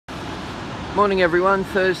Morning everyone,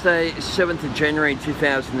 Thursday 7th of January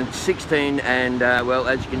 2016 and well,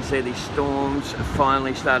 as you can see, the storms are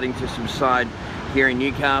finally starting to subside here in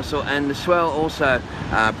Newcastle, and the swell also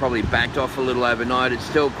probably backed off a little overnight. It's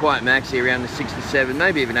still quite maxy around the 6 to 7,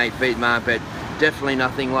 maybe even 8 feet mark, but definitely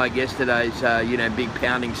nothing like yesterday's big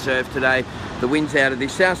pounding surf today. The wind's out of the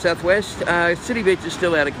south-southwest. City beach is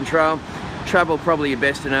still out of control. Travel probably your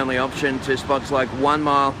best and only option to spots like 1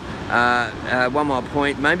 Mile, 1 Mile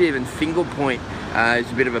Point, maybe even Fingal Point.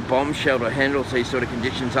 It's a bit of a bomb shelter, handles these sort of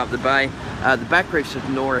conditions up the bay. The back reefs of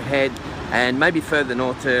Nora Head, and maybe further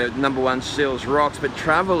north to #1 Seals Rocks, but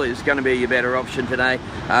travel is going to be your better option today.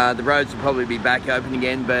 The roads will probably be back open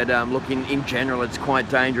again, but look, in general it's quite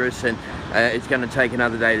dangerous, and it's going to take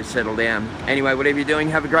another day to settle down. Anyway, whatever you're doing,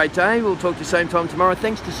 have a great day. We'll talk to you same time tomorrow.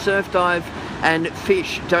 Thanks to Surf, Dive and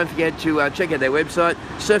Fish. Don't forget to check out their website,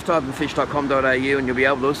 surfdiveandfish.com.au, and you'll be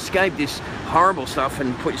able to escape this horrible stuff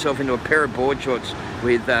and put yourself into a pair of board shorts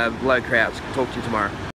with low crowds. Talk to you tomorrow.